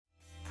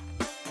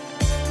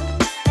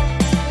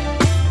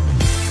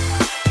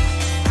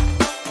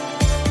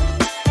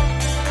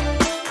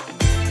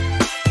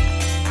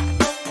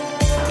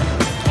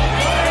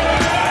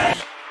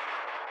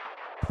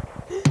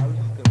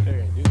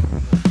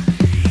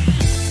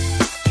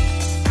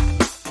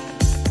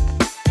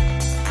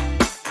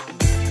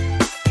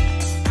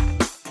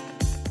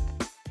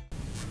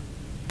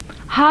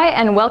Hi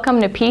and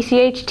welcome to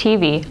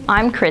PCHTV.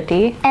 I'm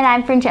Kriti. And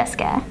I'm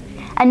Francesca.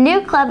 A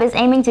new club is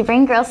aiming to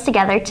bring girls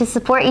together to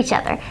support each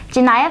other.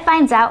 Janaya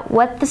finds out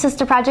what the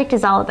Sister Project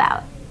is all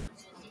about.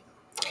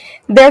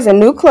 There's a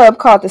new club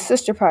called the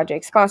Sister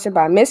Project, sponsored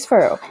by Miss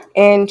Farrell,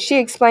 and she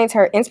explains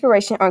her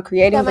inspiration on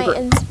creating the group.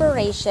 My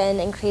inspiration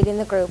in creating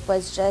the group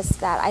was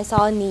just that I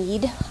saw a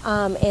need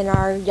in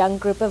our young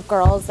group of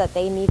girls that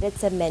they needed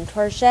some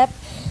mentorship.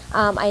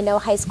 I know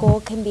high school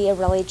can be a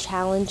really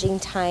challenging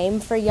time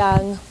for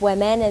young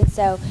women, and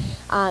so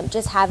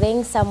just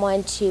having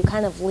someone to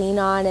kind of lean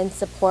on and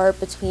support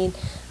between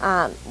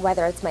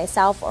whether it's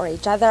myself or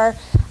each other.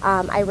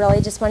 I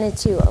really just wanted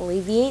to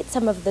alleviate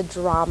some of the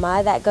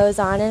drama that goes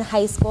on in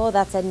high school.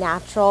 That's a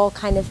natural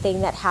kind of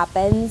thing that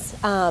happens,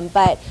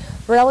 but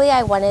really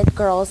I wanted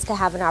girls to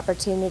have an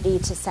opportunity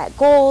to set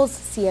goals,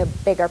 see a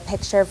bigger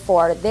picture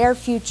for their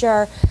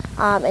future,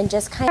 and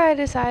just kind of... I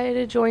decided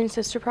to join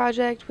Sister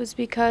Project was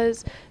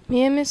because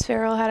me and Miss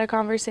Farrell had a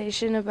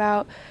conversation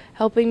about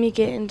helping me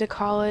get into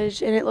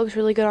college, and it looks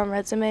really good on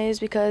resumes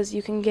because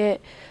you can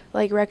get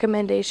like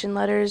recommendation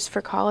letters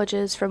for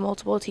colleges from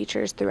multiple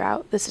teachers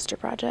throughout the Sister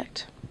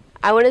Project.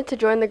 I wanted to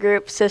join the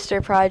group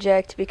Sister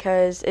Project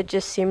because it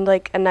just seemed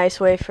like a nice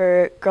way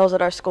for girls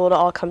at our school to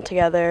all come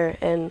together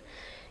and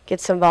get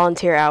some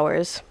volunteer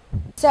hours.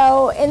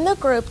 So in the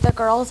group, the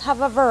girls have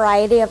a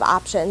variety of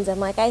options,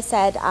 and like I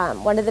said,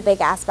 one of the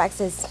big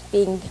aspects is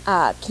being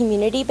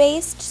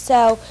community-based.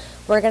 So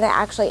we're going to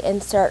actually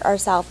insert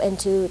ourselves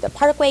into the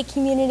Parkway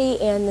community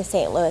and the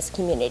St. Louis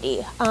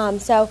community.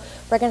 So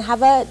we're going to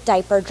have a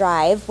diaper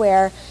drive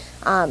where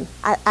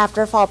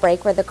after fall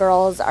break, where the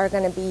girls are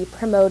going to be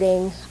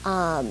promoting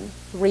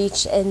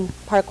reach in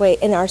Parkway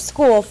in our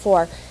school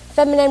for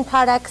feminine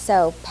products,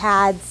 so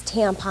pads,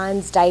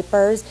 tampons,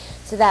 diapers,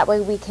 so that way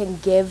we can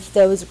give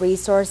those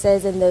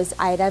resources and those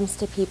items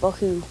to people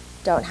who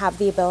don't have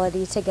the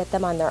ability to get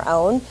them on their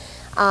own.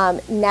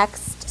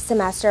 Next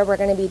semester, we're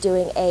going to be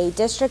doing a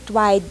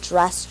district-wide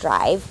dress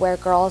drive where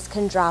girls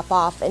can drop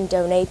off and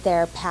donate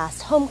their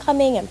past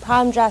homecoming and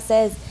prom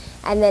dresses,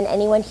 and then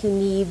anyone who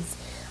needs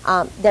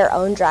their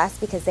own dress,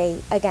 because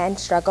they, again,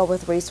 struggle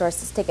with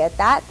resources to get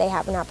that, they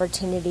have an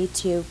opportunity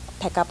to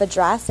pick up a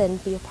dress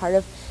and be a part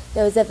of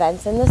those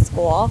events in the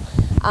school.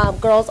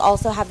 Girls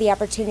also have the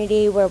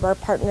opportunity where we're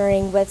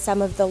partnering with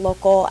some of the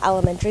local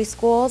elementary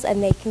schools,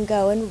 and they can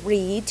go and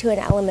read to an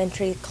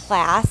elementary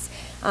class.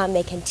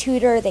 They can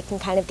tutor, they can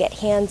kind of get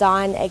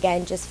hands-on,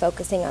 again, just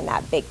focusing on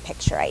that big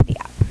picture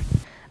idea.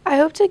 I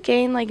hope to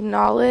gain like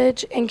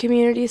knowledge and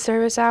community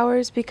service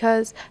hours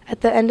because at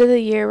the end of the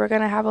year we're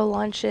going to have a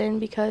luncheon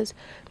because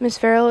Miss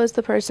Farrell is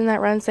the person that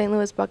runs St.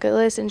 Louis Bucket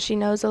List, and she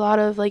knows a lot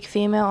of like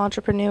female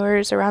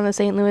entrepreneurs around the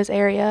St. Louis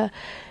area,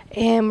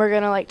 and we're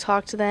going to like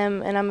talk to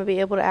them, and I'm going to be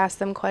able to ask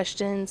them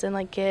questions and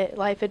like get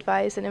life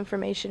advice and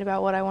information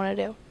about what I want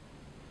to do.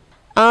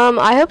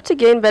 I hope to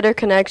gain better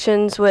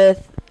connections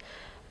with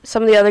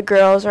some of the other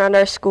girls around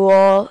our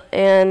school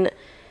and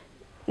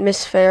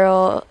Miss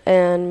Farrell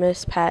and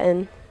Miss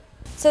Patton.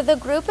 So the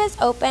group is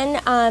open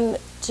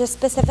just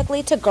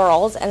specifically to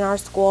girls in our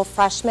school,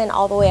 freshmen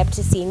all the way up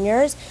to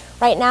seniors.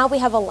 Right now we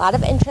have a lot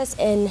of interest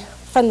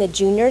from the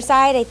junior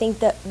side. I think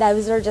that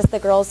those are just the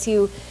girls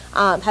who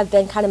have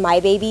been kind of my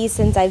babies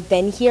since I've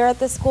been here at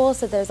the school,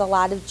 so there's a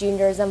lot of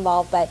juniors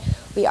involved, but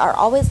we are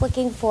always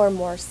looking for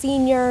more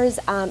seniors,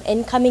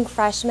 incoming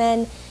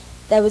freshmen.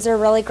 Those are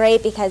really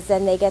great because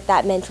then they get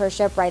that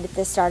mentorship right at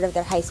the start of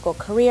their high school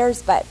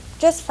careers, but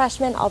just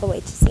freshmen all the way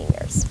to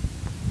seniors.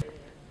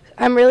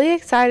 I'm really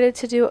excited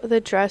to do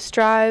the dress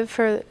drive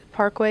for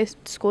Parkway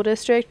School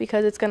District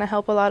because it's going to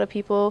help a lot of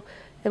people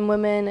and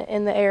women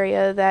in the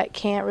area that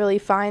can't really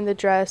find the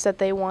dress that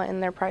they want in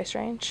their price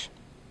range.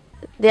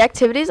 The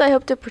activities I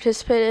hope to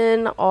participate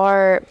in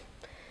are,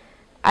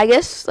 I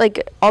guess,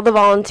 like all the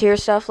volunteer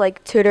stuff,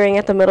 like tutoring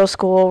at the middle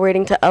school,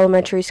 reading to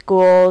elementary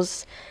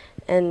schools,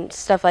 and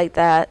stuff like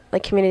that,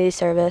 like community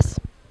service.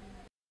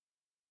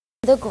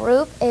 The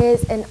group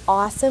is an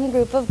awesome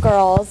group of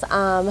girls.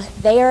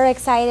 They are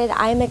excited,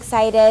 I'm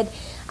excited.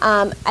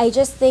 I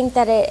just think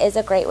that it is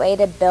a great way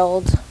to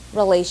build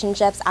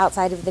relationships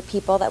outside of the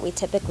people that we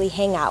typically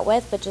hang out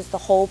with, which is the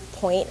whole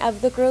point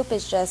of the group,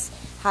 is just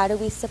how do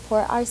we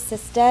support our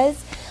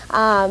sisters.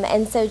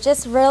 And so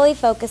just really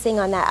focusing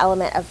on that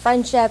element of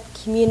friendship,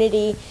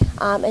 community,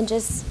 and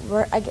just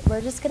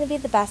we're just going to be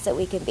the best that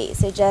we can be.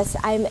 So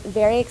I'm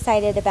very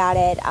excited about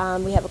it.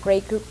 We have a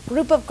great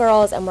group of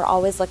girls, and we're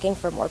always looking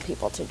for more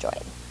people to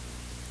join.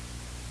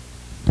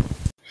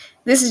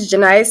 This is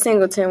Janaya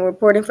Singleton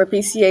reporting for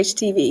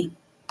PCHTV.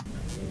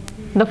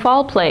 The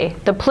Fall Play,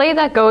 The Play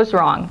That Goes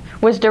Wrong,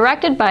 was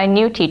directed by a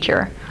new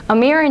teacher.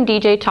 Amir and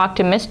DJ talked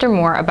to Mr.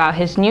 Moore about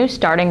his new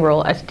starting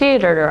role as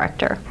theater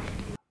director.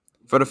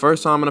 For the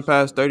first time in the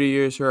past 30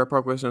 years here at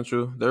Parkway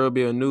Central, there will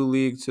be a new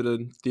league to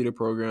the theater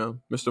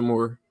program. Mr.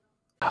 Moore.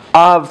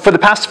 For the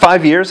past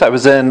 5 years, I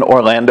was in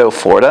Orlando,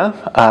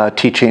 Florida,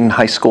 teaching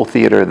high school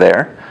theater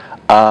there.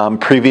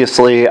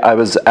 Previously, I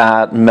was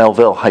at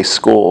Melville High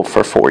School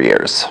for 4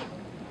 years.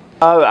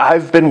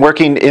 I've been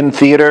working in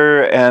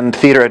theater and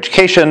theater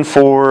education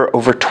for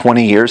over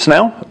 20 years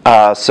now,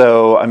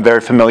 so I'm very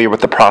familiar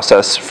with the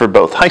process for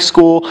both high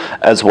school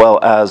as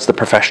well as the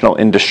professional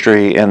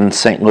industry in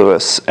St.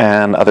 Louis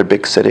and other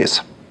big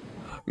cities.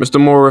 Mr.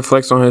 Moore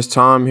reflects on his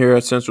time here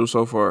at Central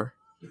so far.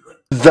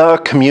 The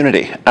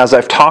community. As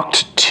I've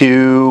talked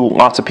to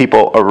lots of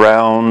people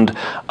around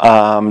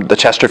the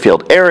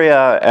Chesterfield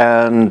area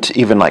and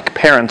even like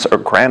parents or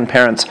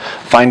grandparents,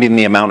 finding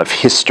the amount of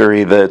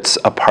history that's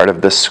a part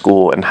of this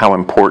school and how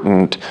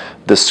important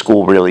this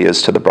school really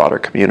is to the broader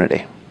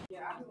community.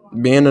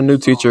 Being a new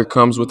teacher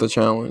comes with a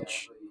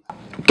challenge.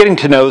 Getting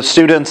to know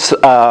students,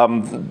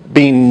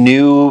 being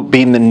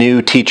the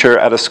new teacher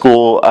at a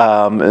school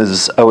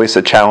is always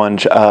a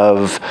challenge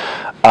of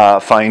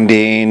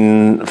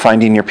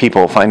finding your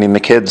people, finding the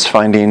kids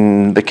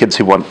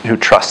who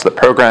trust the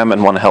program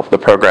and want to help the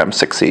program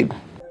succeed.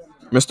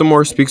 Mr.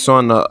 Moore speaks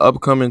on the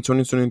upcoming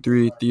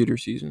 2023 theater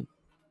season.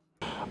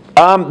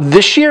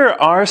 This year,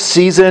 our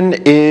season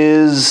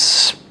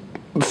is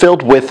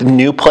filled with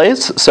new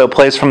plays, so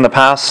plays from the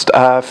past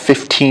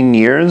 15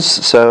 years,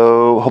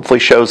 so hopefully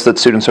shows that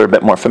students are a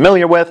bit more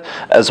familiar with,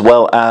 as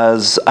well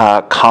as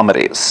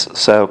comedies,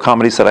 so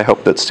comedies that I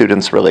hope that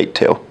students relate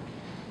to.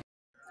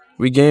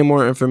 We gain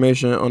more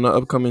information on the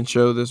upcoming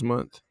show this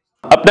month.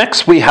 Up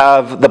next, we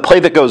have The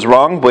Play That Goes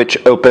Wrong, which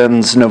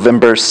opens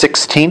November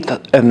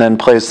 16th and then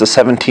plays the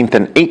 17th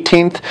and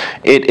 18th.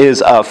 It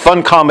is a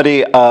fun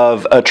comedy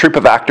of a troupe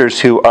of actors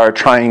who are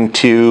trying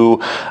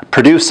to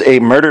produce a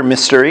murder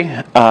mystery,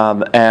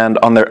 and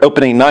on their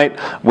opening night,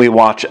 we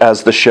watch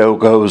as the show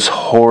goes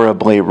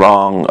horribly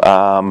wrong.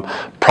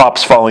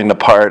 Props falling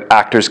apart,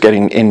 actors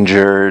getting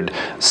injured,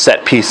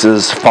 set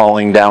pieces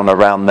falling down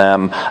around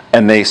them,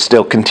 and they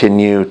still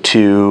continue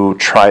to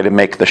try to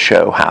make the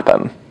show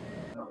happen.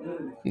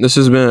 This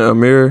has been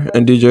Amir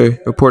and DJ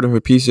reporting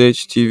for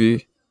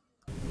PCHTV.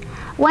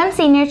 One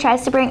senior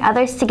tries to bring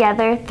others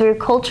together through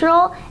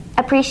cultural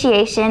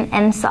appreciation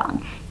and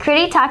song.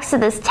 Critty talks to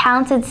this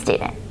talented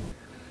student.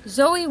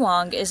 Zoe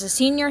Wong is a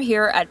senior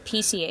here at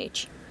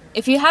PCH.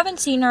 If you haven't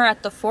seen her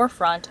at the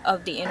forefront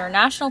of the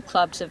International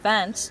Club's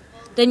events,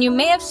 then you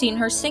may have seen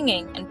her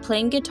singing and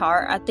playing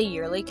guitar at the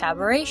yearly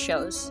cabaret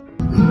shows.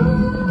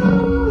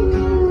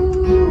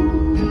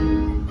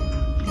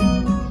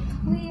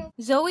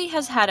 Zoe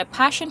has had a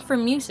passion for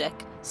music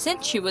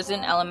since she was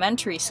in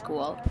elementary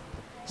school.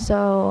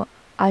 So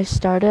I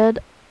started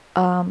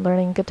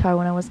learning guitar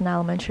when I was in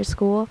elementary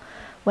school.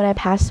 When I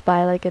passed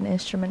by like an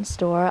instrument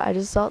store, I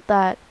just thought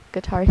that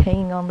guitar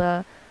hanging on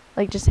the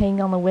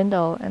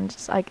window, and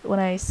just like when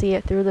I see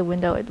it through the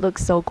window, it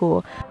looks so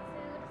cool.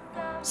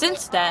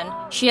 Since then,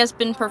 she has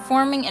been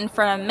performing in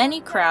front of many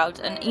crowds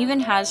and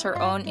even has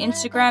her own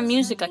Instagram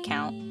music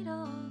account.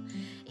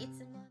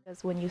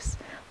 Because when you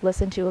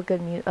listen to a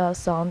good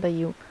song that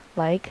you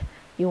like,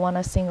 you want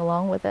to sing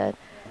along with it.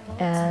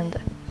 And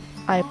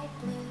I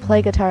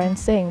play guitar and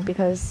sing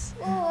because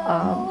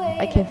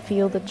I can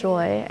feel the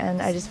joy,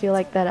 and I just feel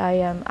like that I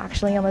am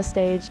actually on the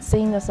stage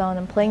singing the song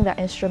and playing that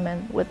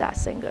instrument with that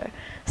singer,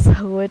 so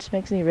which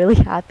makes me really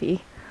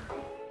happy.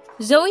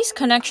 Zoe's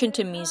connection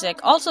to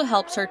music also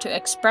helps her to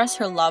express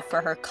her love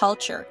for her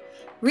culture.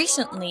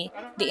 Recently,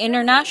 the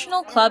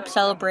International Club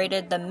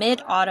celebrated the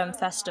Mid-Autumn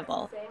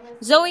Festival.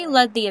 Zoe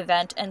led the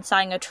event and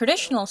sang a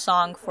traditional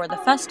song for the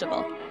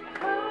festival.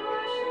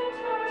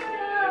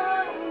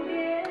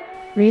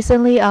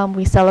 Recently,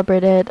 we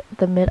celebrated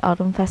the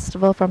Mid-Autumn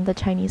Festival from the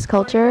Chinese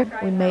culture.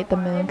 We made the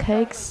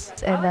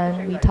mooncakes, and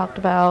then we talked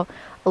about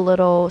a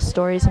little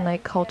stories and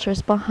like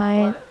cultures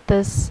behind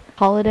this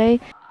holiday.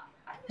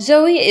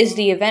 Zoe is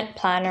the event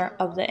planner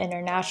of the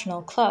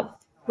International Club,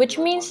 which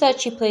means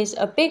that she plays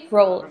a big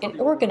role in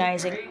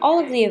organizing all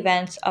of the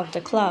events of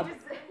the club.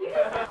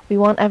 We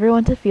want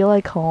everyone to feel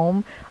like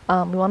home.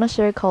 We want to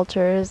share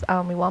cultures.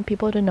 We want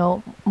people to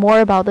know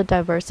more about the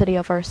diversity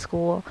of our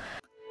school.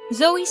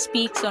 Zoe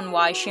speaks on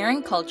why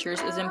sharing cultures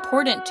is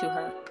important to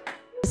her.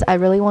 I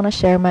really want to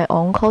share my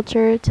own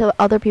culture to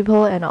other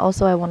people, and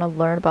also I want to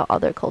learn about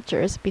other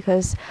cultures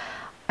because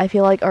I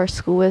feel like our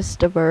school is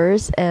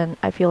diverse, and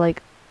I feel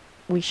like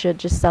we should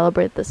just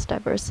celebrate this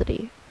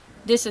diversity.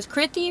 This is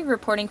Kriti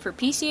reporting for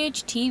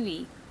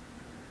PCHTV.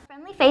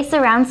 Friendly face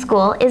around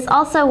school is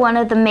also one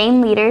of the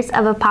main leaders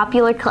of a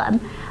popular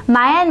club.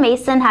 Maya and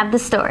Mason have the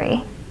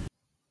story.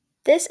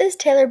 This is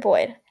Taylor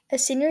Boyd, a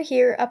senior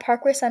here at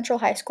Parkway Central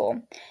High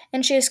School,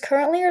 and she is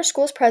currently our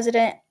school's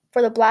president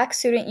for the Black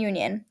Student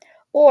Union,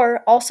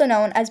 or also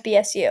known as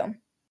BSU.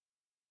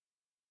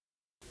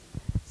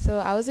 So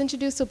I was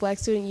introduced to Black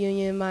Student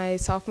Union my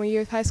sophomore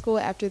year of high school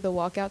after the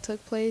walkout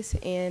took place,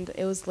 and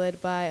it was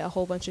led by a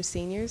whole bunch of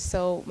seniors.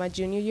 So my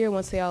junior year,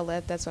 once they all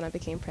left, that's when I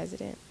became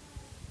president.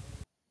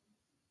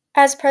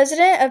 As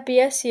president of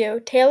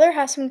BSU, Taylor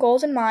has some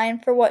goals in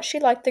mind for what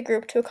she'd like the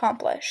group to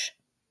accomplish.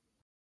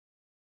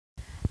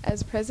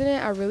 As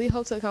president, I really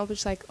hope to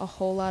accomplish like a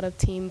whole lot of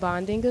team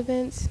bonding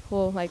events,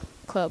 well, like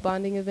club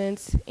bonding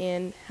events,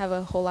 and have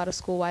a whole lot of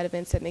school-wide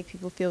events that make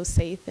people feel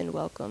safe and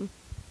welcome.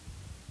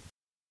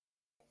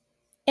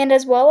 and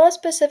as well as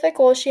specific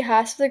goals she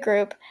has for the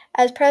group.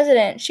 As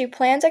president, she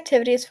plans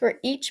activities for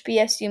each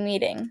BSU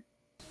meeting.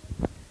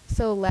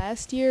 So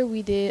last year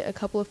we did a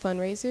couple of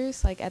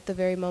fundraisers. Like at the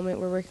very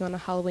moment we're working on a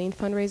Halloween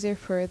fundraiser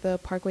for the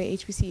Parkway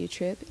HBCU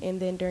trip, and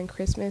then during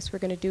Christmas we're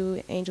going to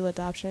do angel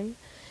adoption.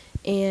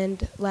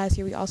 And last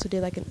year we also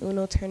did like an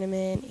Uno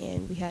tournament,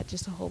 and we had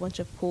just a whole bunch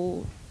of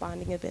cool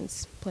bonding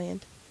events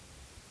planned.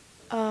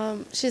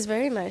 She's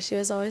very nice. She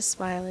was always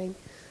smiling,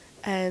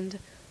 and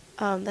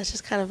that's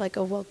just kind of like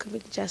a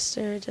welcoming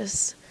gesture,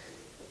 just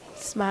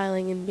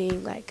smiling and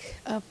being like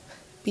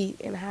upbeat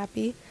and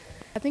happy.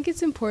 I think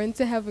it's important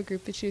to have a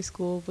group at your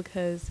school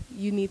because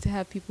you need to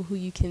have people who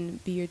you can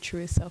be your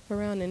truest self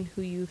around and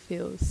who you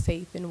feel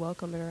safe and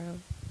welcome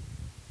around.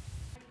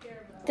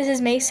 This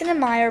is Mason and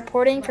Maya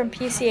reporting from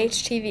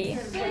PCHTV.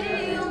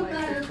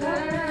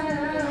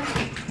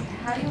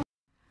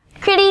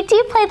 Critty, do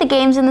you play the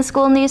games in the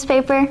school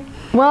newspaper?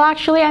 Well,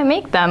 actually, I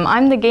make them.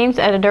 I'm the games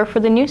editor for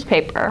the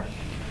newspaper.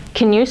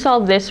 Can you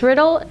solve this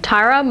riddle?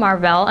 Tyra,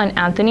 Marvell, and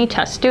Anthony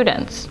test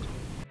students.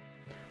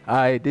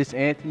 Hi, this is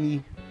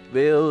Anthony,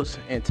 Vales,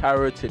 and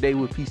Tyra. Today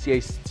with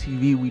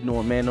PCHTV, we know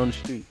a man on the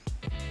street.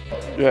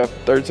 You have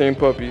 13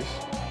 puppies.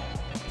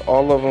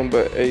 All of them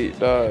but 8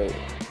 died.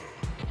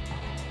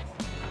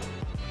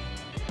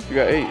 You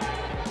got 8.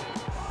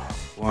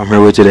 Well, I'm here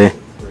with today.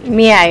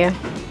 Mia.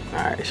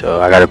 Alright, so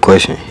I got a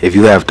question. If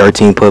you have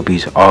 13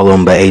 puppies, all of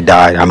them but 8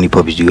 died, how many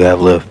puppies do you have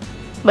left?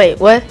 Wait,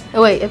 what?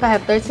 Wait, if I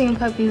have 13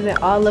 puppies and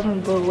all of them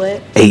but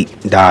what?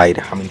 8 died,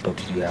 how many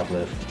puppies do you have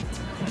left?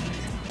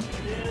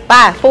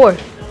 4.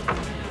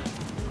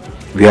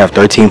 If you have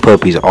 13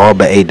 puppies, all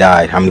but 8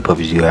 died, how many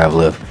puppies do you have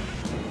left?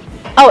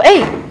 Oh,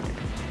 8.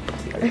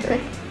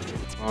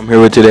 I'm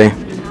here with today.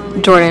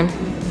 Jordan.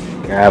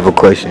 Okay, I have a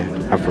question.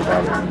 I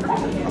forgot it.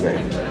 Okay.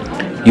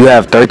 You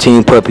have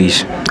 13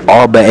 puppies,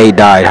 all but 8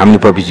 died, how many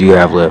puppies do you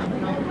have left?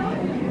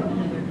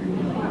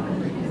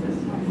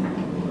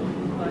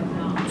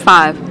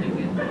 5.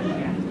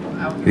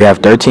 You have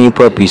 13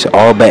 puppies,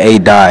 all but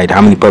 8 died,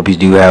 how many puppies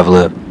do you have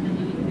left?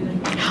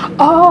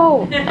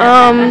 Oh,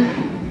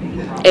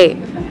 8.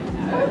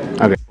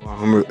 Okay.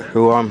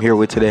 Who I'm here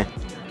with today?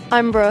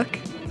 I'm Brooke.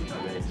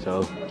 Okay,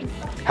 so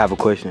I have a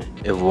question.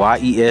 If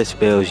YES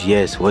spells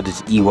yes, what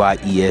does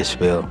EYES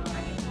spell?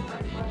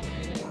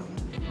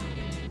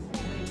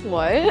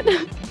 What?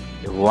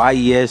 If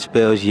YES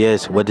spells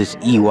yes, what does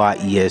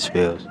EYES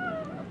spells?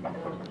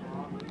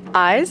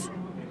 Eyes?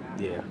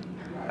 Yeah.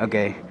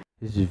 Okay.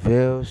 This is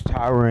Vales,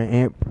 Tyra, and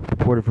Amp,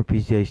 reporter for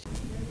PCH.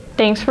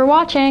 Thanks for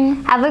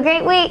watching. Have a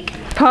great week.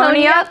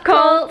 Pony up,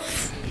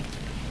 Colts!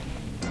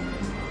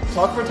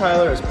 Talk for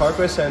Tyler is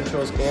Parkway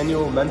Central's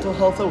annual mental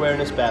health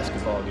awareness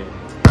basketball game.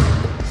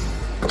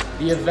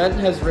 The event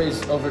has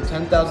raised over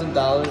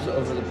 $10,000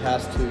 over the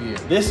past 2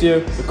 years. This year,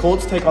 the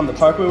Colts take on the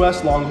Parkway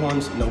West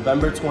Longhorns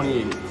November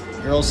 28th.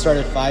 Girls start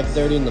at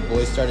 5:30 and the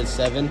boys start at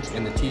 7,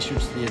 and the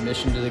t-shirts the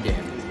admission to the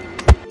game.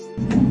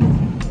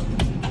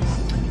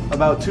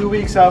 About 2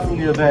 weeks out from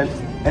the event,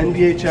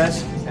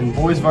 NBHS and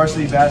boys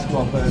varsity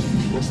basketball players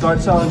will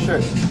start selling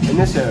shirts in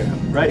this area,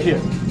 right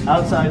here,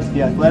 outside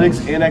the athletics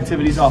and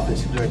activities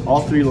office during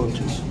all 3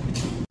 lunches.